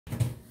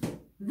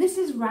This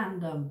is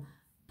random.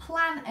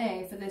 Plan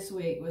A for this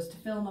week was to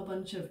film a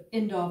bunch of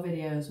indoor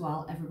videos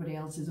while everybody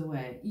else is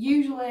away.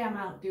 Usually I'm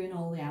out doing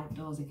all the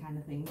outdoorsy kind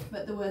of things,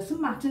 but there were some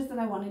matters that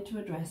I wanted to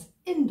address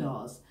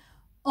indoors.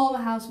 All the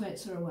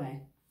housemates are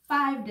away.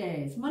 5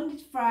 days, Monday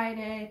to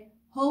Friday,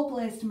 whole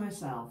place to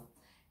myself.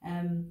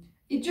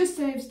 It just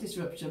saves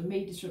disruption,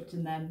 me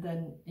disrupting them,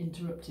 then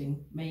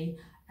interrupting me.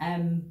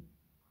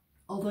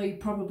 Although you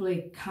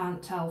probably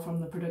can't tell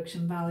from the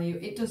production value,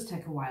 it does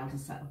take a while to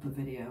set up a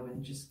video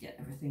and just get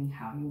everything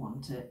how you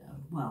want it.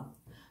 Well,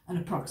 an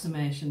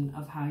approximation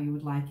of how you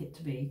would like it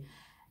to be.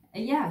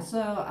 Yeah, so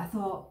I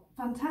thought,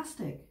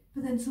 fantastic.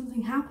 But then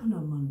something happened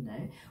on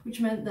Monday, which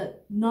meant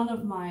that none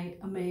of my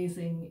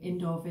amazing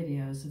indoor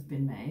videos have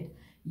been made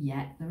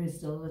yet. There is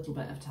still a little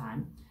bit of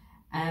time.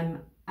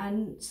 And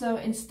so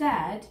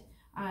instead,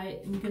 I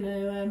am going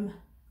to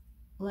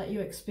let you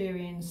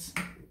experience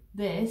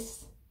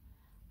this.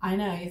 I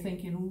know you're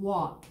thinking,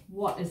 what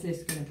is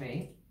this going to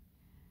be?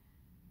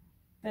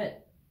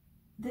 But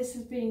this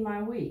has been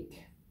my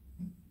week.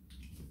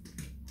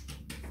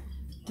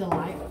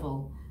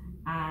 Delightful.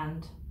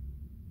 And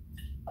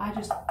I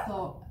just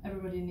thought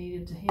everybody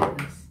needed to hear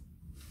this.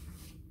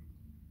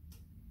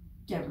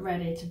 Get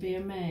ready to be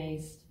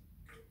amazed.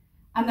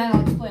 And then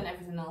I'll explain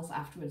everything else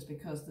afterwards,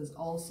 because there's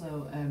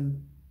also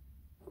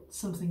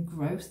something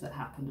gross that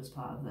happened as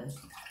part of this.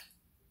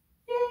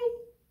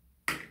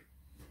 Yay!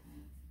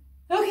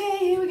 Okay,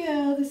 here we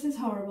go. This is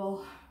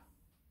horrible.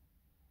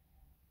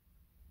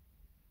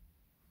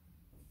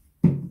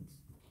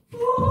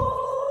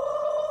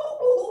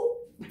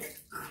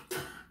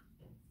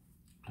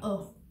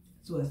 Oh,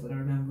 it's worse than I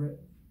remember it.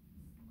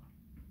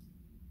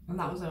 And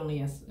that was only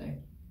yesterday.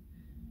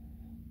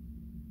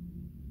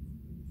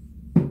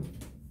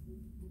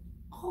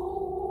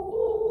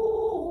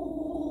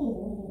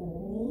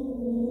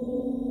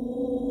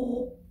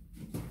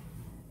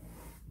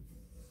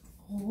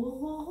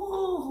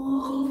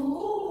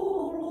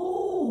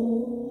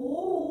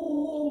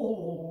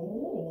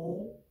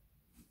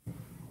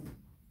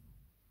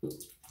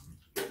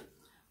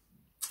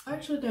 I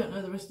actually don't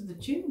know the rest of the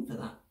tune for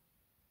that.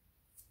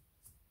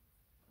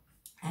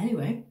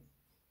 Anyway.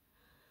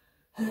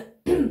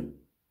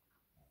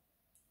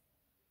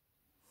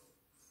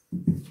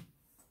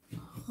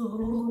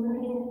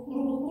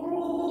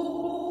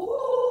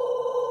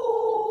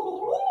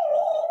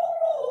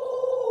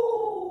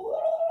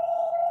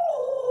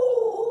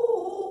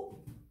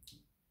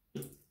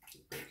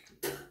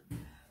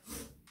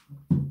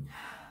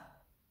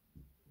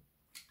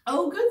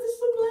 Oh good, there's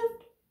some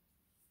left.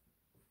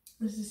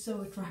 This is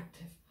so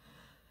attractive.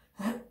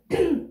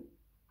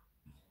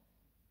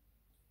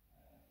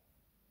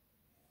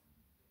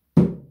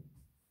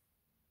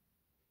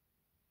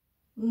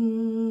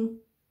 Mm.